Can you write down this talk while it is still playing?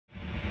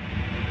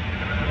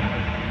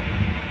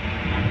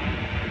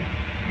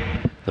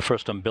The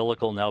first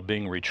umbilical now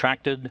being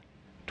retracted.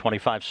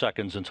 25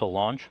 seconds until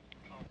launch.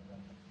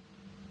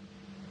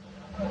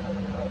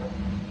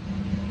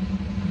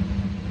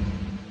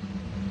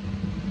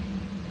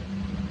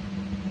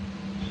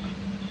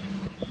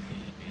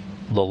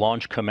 The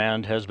launch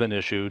command has been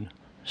issued.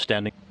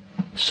 Standing.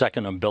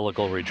 Second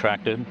umbilical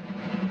retracted.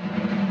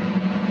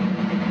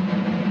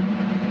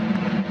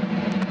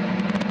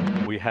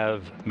 We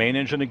have main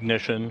engine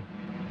ignition.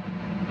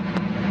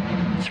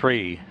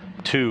 3,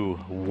 2,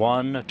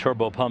 1.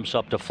 Turbo pumps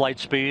up to flight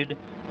speed.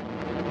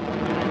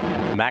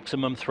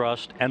 Maximum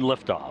thrust and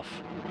liftoff.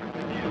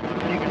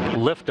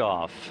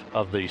 Liftoff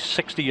of the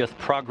 60th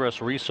Progress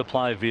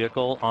resupply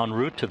vehicle en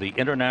route to the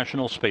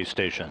International Space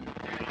Station.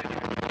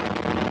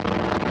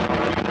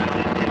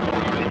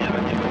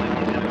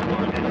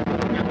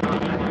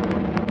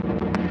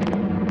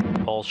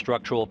 All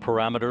structural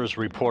parameters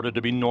reported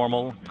to be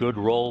normal. Good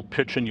roll,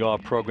 pitch and yaw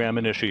program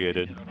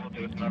initiated.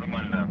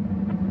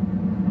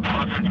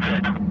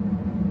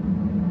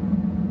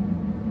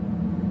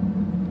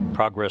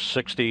 Progress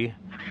 60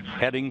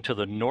 heading to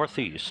the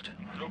northeast.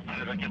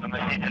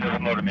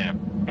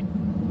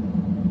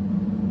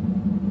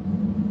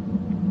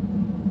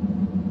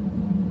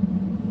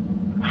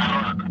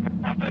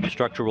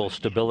 Structural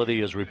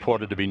stability is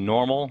reported to be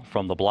normal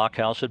from the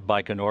blockhouse at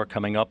Baikonur,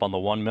 coming up on the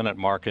 1-minute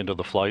mark into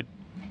the flight.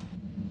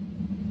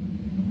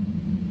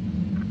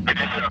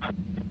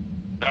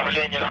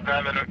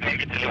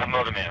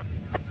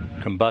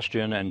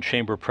 Combustion and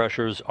chamber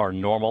pressures are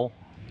normal.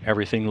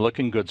 Everything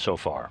looking good so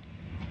far.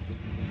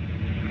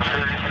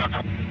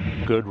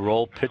 Good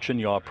roll, pitch and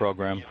yaw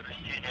program.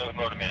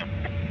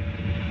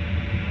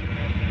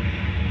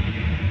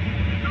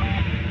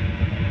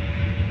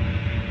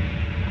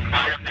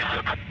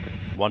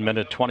 One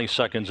minute, 20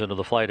 seconds into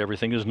the flight,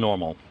 everything is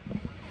normal.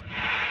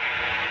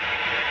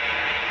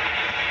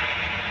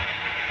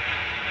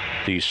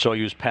 The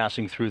Soyuz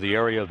passing through the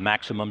area of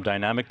maximum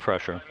dynamic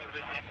pressure.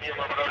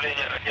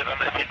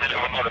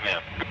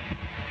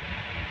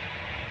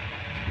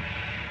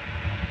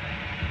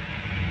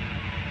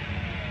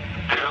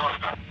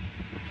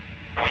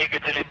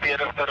 Двигатели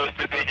первой, второй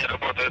ступени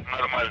работают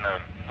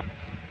нормально.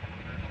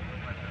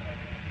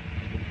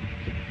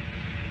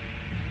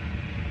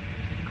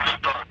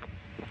 Стоп.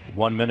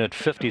 1 minute,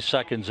 50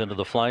 seconds into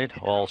the flight.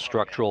 All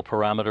structural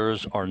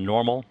parameters are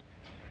normal.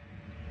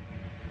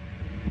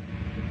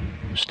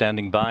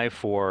 Standing by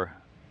for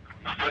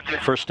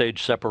first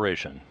stage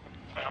separation.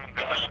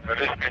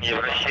 Рысканье,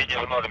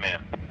 вращение в норме.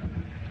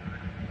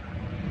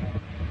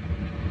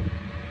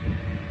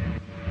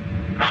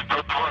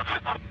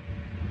 120.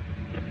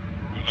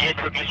 Есть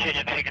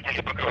выключение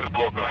двигателей боковых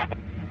блоков.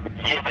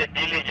 Есть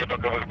отделение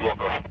боковых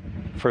блоков.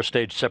 First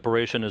stage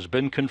separation has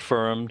been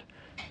confirmed.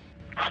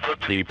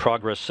 The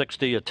Progress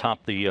 60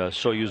 atop the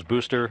Soyuz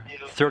booster,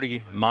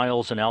 30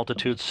 miles in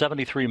altitude,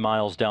 73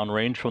 miles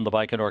downrange from the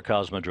Baikonur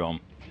Cosmodrome.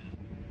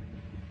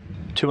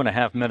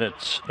 2.5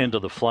 minutes into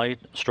the flight,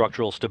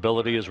 structural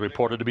stability is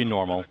reported to be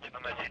normal.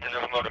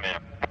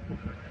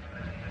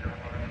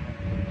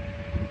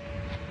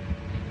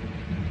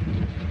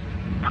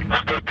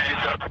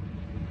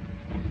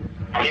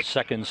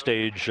 Second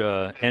stage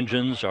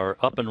engines are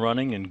up and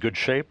running in good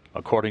shape.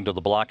 According to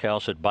the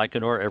blockhouse at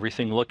Baikonur,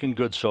 everything looking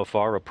good so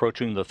far,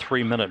 approaching the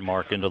 3-minute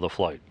mark into the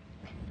flight.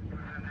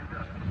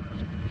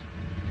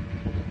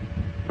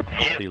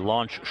 The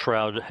launch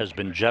shroud has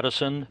been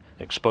jettisoned,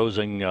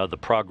 exposing the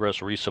Progress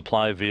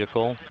resupply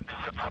vehicle.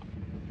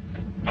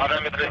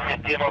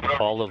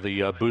 All of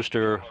the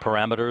booster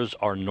parameters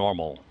are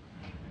normal.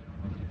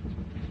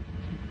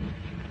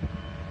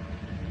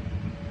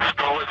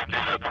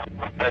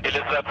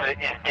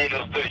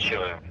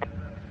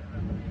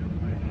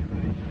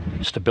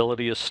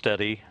 Stability is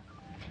steady.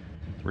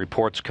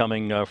 Reports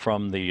coming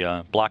from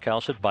the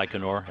blockhouse at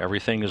Baikonur.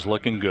 Everything is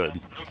looking good.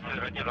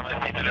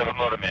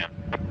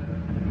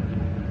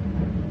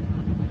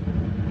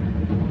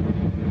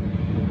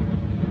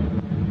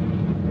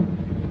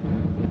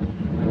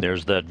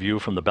 There's that view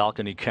from the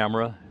balcony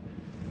camera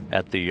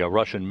at the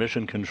Russian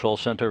Mission Control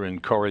Center in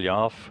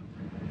Korolev.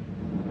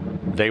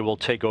 They will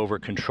take over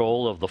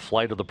control of the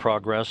flight of the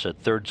Progress at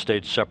third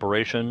stage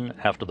separation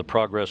after the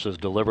Progress is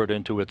delivered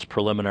into its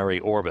preliminary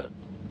orbit.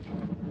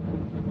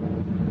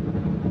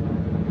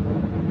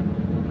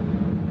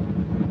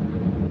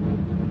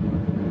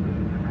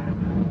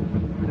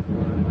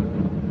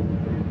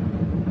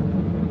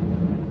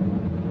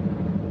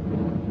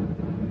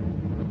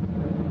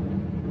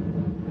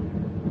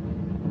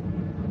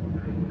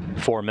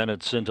 Four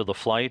minutes into the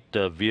flight,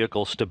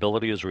 vehicle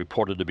stability is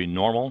reported to be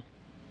normal.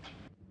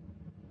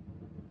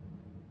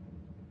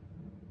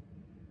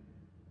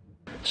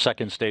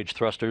 Second stage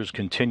thrusters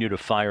continue to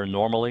fire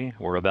normally.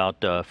 We're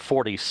about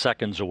 40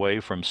 seconds away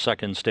from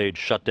second stage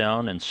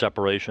shutdown and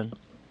separation.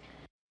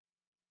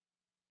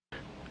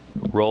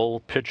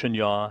 Roll, pitch and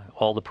yaw,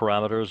 all the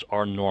parameters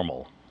are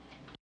normal.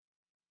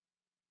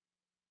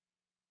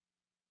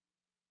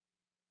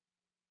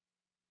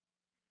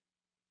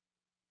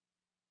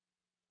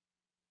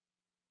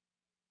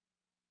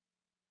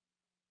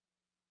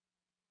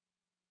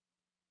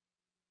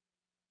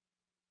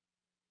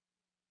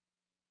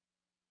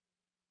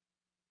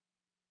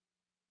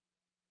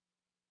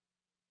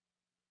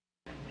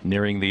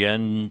 Nearing the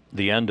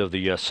end of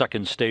the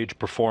second stage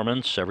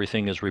performance,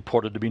 everything is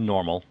reported to be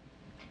normal.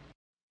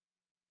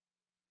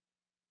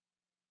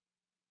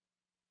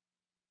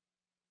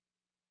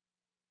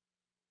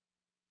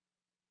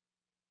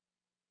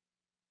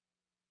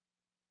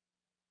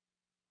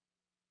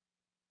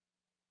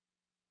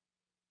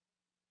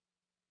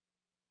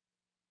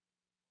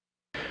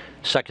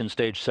 Second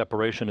stage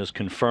separation is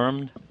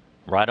confirmed,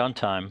 right on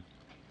time.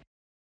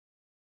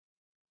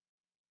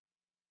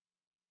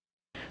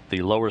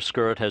 The lower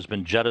skirt has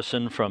been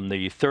jettisoned from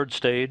the third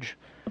stage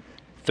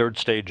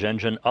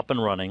engine up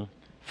and running,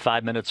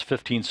 5 minutes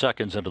 15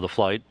 seconds into the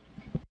flight.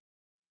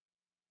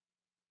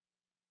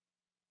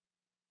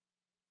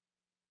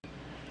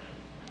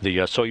 The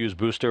Soyuz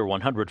booster,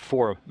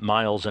 104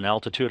 miles in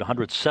altitude,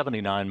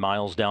 179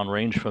 miles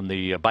downrange from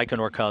the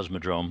Baikonur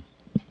Cosmodrome.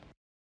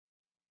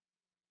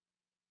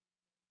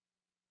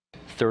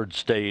 Third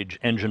stage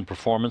engine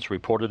performance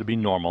reported to be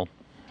normal.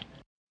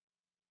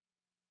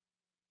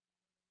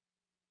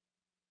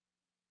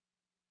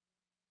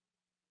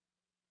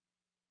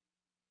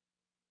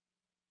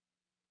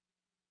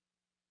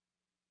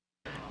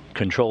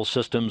 Control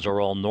systems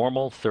are all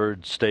normal.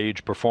 Third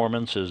stage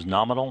performance is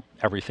nominal.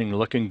 Everything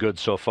looking good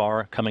so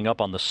far, coming up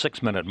on the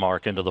 6-minute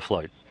mark into the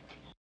flight.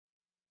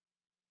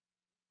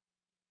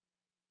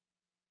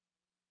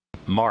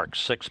 Mark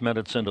 6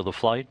 minutes into the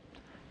flight.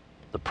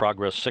 The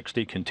Progress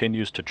 60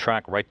 continues to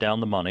track right down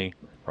the money,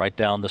 right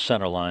down the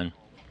center line.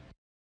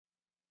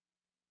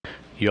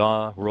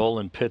 Yaw, roll,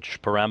 and pitch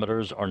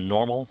parameters are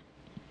normal.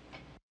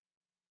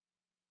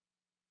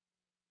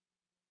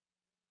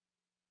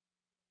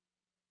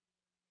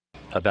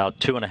 About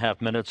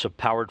 2.5 minutes of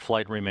powered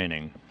flight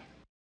remaining.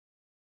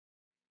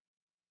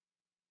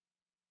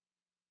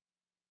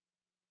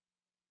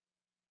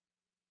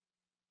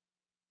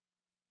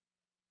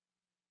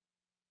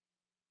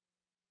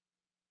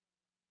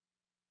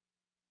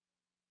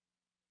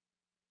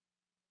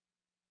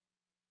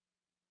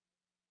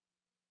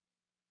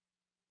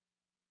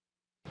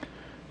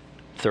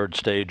 Third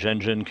stage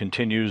engine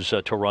continues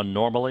to run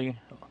normally.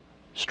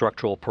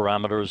 Structural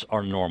parameters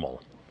are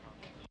normal.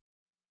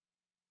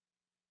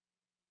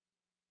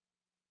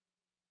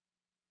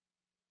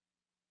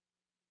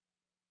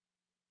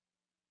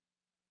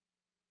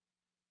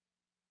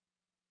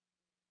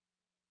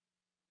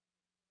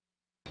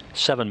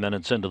 Seven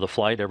minutes into the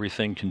flight,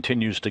 everything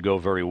continues to go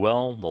very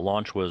well. The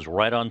launch was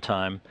right on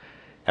time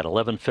at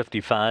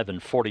 11:55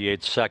 and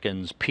 48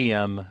 seconds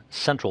p.m.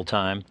 Central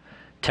Time,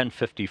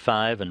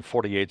 10:55 and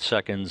 48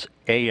 seconds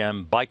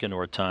a.m.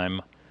 Baikonur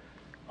time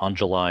on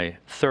July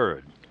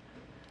 3rd.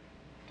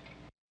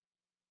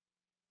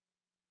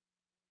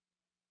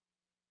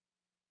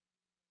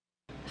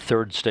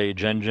 Third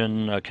stage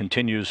engine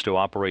continues to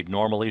operate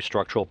normally.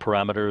 Structural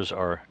parameters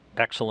are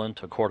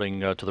excellent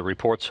according to the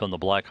reports from the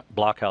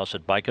blockhouse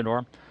at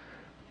Baikonur.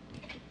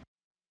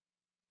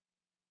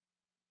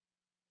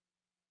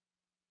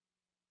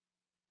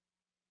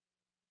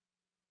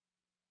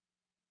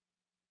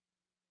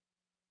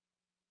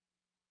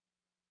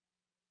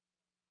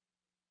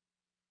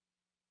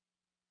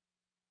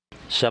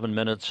 Seven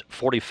minutes,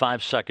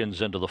 45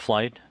 seconds into the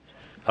flight.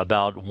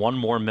 About 1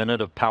 more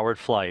minute of powered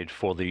flight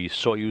for the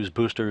Soyuz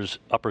booster's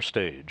upper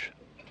stage.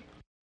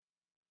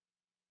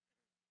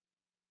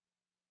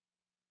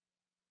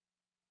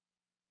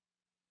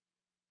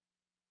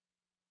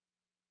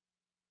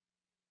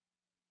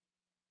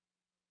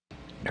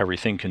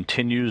 Everything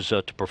continues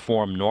to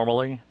perform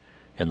normally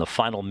in the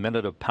final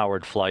minute of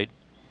powered flight.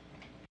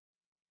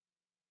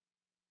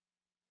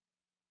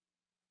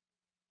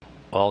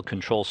 All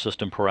control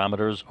system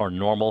parameters are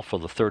normal for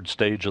the third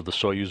stage of the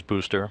Soyuz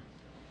booster.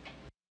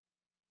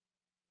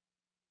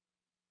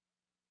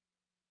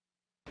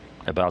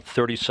 About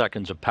 30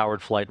 seconds of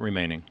powered flight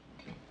remaining.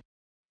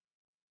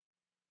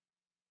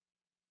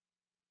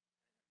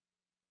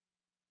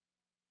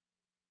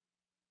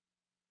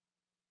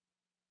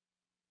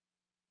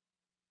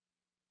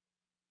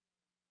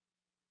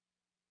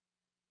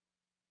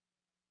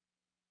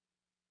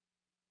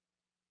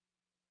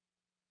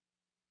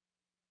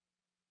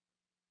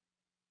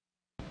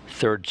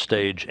 Third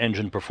stage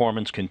engine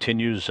performance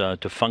continues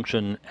to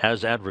function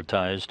as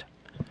advertised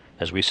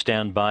as we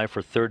stand by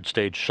for third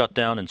stage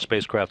shutdown and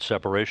spacecraft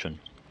separation.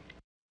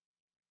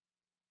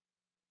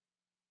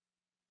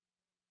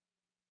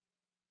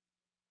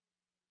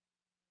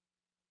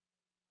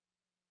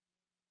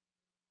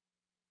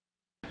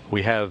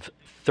 We have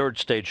third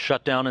stage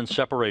shutdown and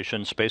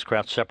separation,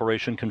 spacecraft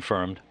separation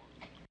confirmed.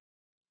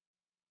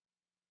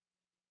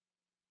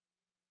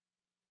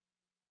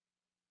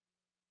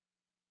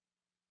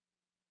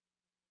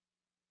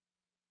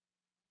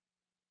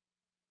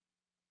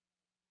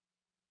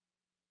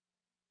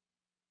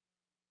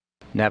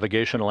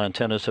 Navigational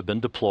antennas have been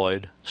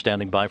deployed,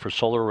 standing by for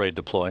solar array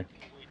deploy.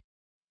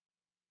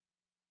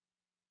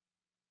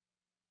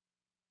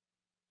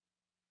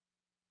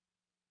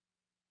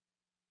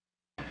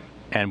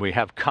 And we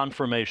have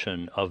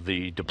confirmation of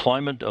the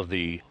deployment of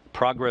the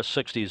Progress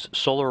 60's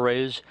solar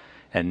arrays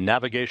and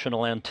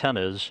navigational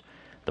antennas.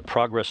 The The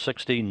Progress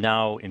 60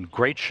 now in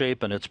great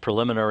shape in its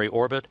preliminary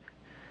orbit,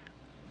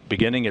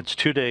 beginning its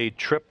 2-day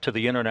trip to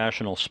the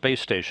International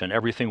Space Station.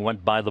 Everything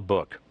went by the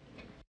book.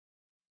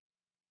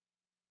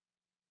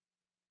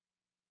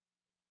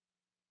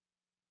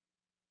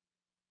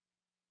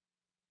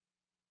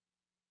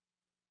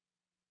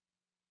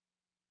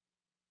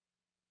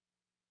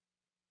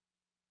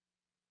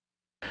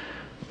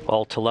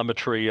 All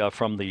telemetry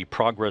from the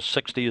Progress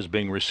 60 is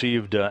being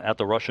received at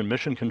the Russian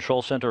Mission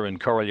Control Center in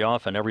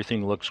Korolev, and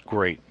everything looks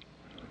great.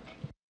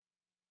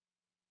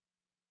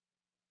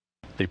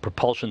 The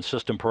propulsion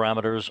system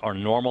parameters are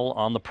normal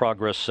on the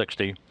Progress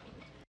 60.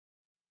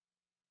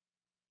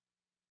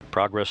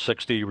 Progress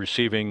 60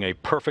 receiving a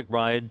perfect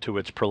ride to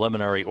its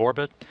preliminary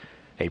orbit.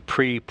 A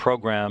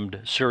pre-programmed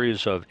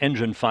series of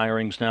engine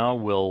firings now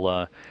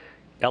will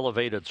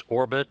elevate its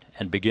orbit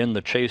and begin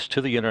the chase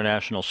to the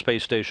International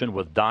Space Station,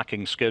 with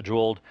docking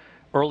scheduled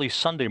early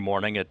Sunday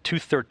morning at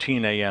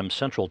 2:13 a.m.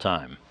 Central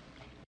Time.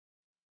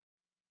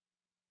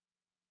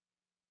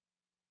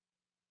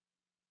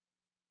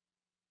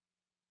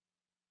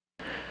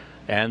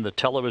 And the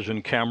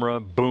television camera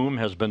boom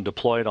has been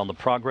deployed on the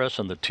Progress,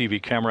 and the TV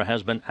camera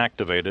has been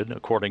activated,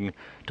 according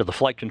to the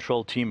flight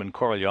control team in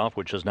Korolev,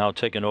 which has now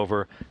taken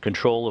over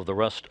control of the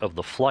rest of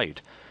the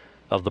flight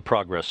of the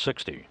Progress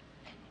 60.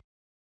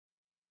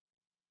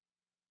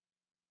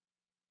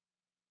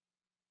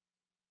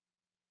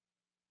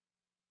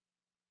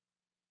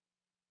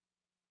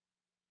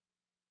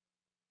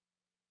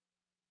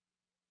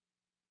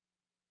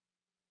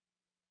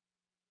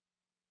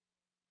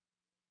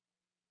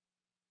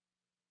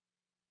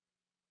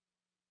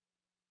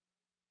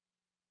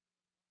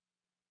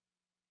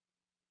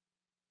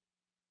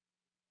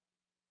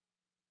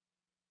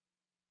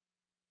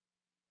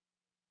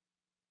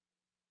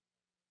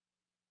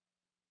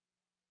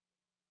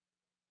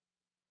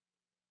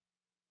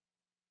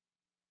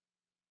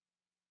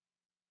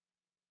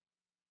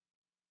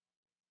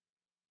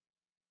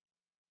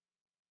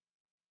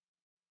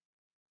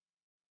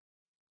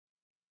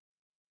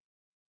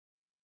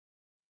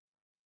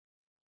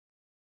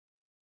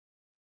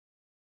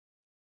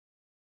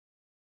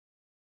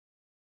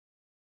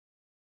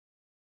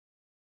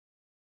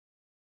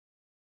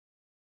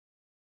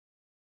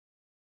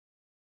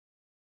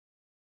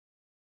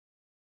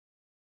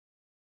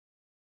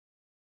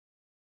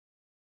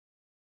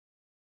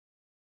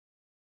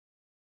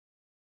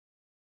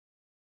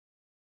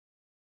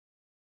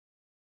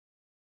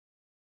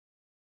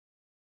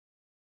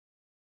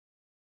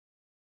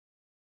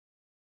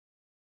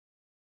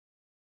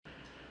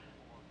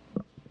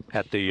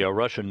 At the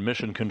Russian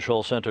Mission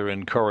Control Center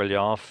in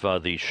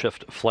Korolev, the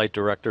shift flight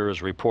director is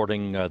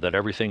reporting that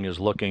everything is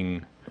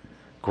looking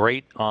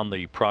great on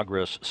the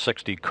Progress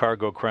 60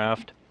 cargo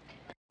craft.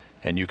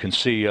 And you can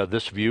see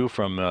this view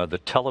from the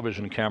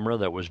television camera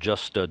that was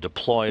just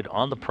deployed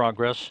on the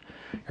Progress.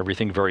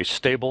 Everything very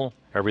stable.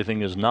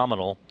 Everything is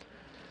nominal.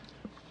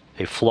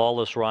 A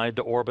flawless ride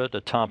to orbit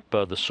atop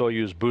the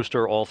Soyuz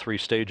booster, all 3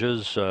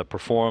 stages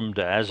performed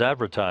as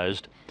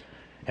advertised.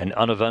 An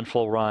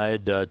uneventful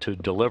ride to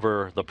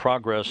deliver the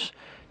Progress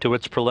to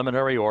its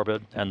preliminary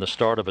orbit and the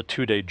start of a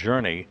 2-day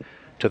journey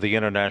to the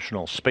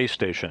International Space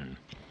Station.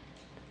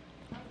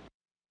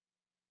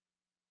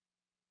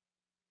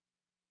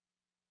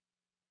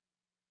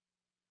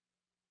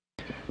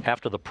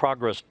 After the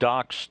Progress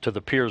docks to the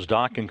Piers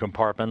docking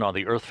compartment on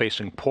the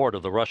Earth-facing port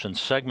of the Russian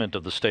segment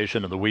of the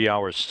station in the wee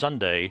hours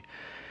Sunday,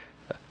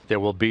 there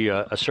will be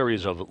a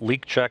series of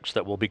leak checks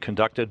that will be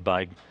conducted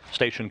by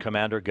Station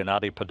Commander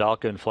Gennady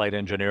Padalka and Flight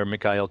Engineer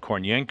Mikhail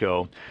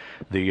Kornienko.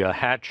 The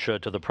hatch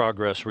to the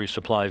Progress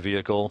resupply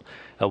vehicle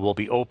will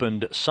be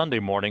opened Sunday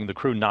morning. The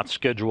crew not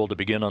scheduled to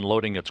begin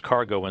unloading its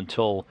cargo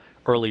until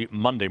early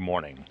Monday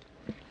morning.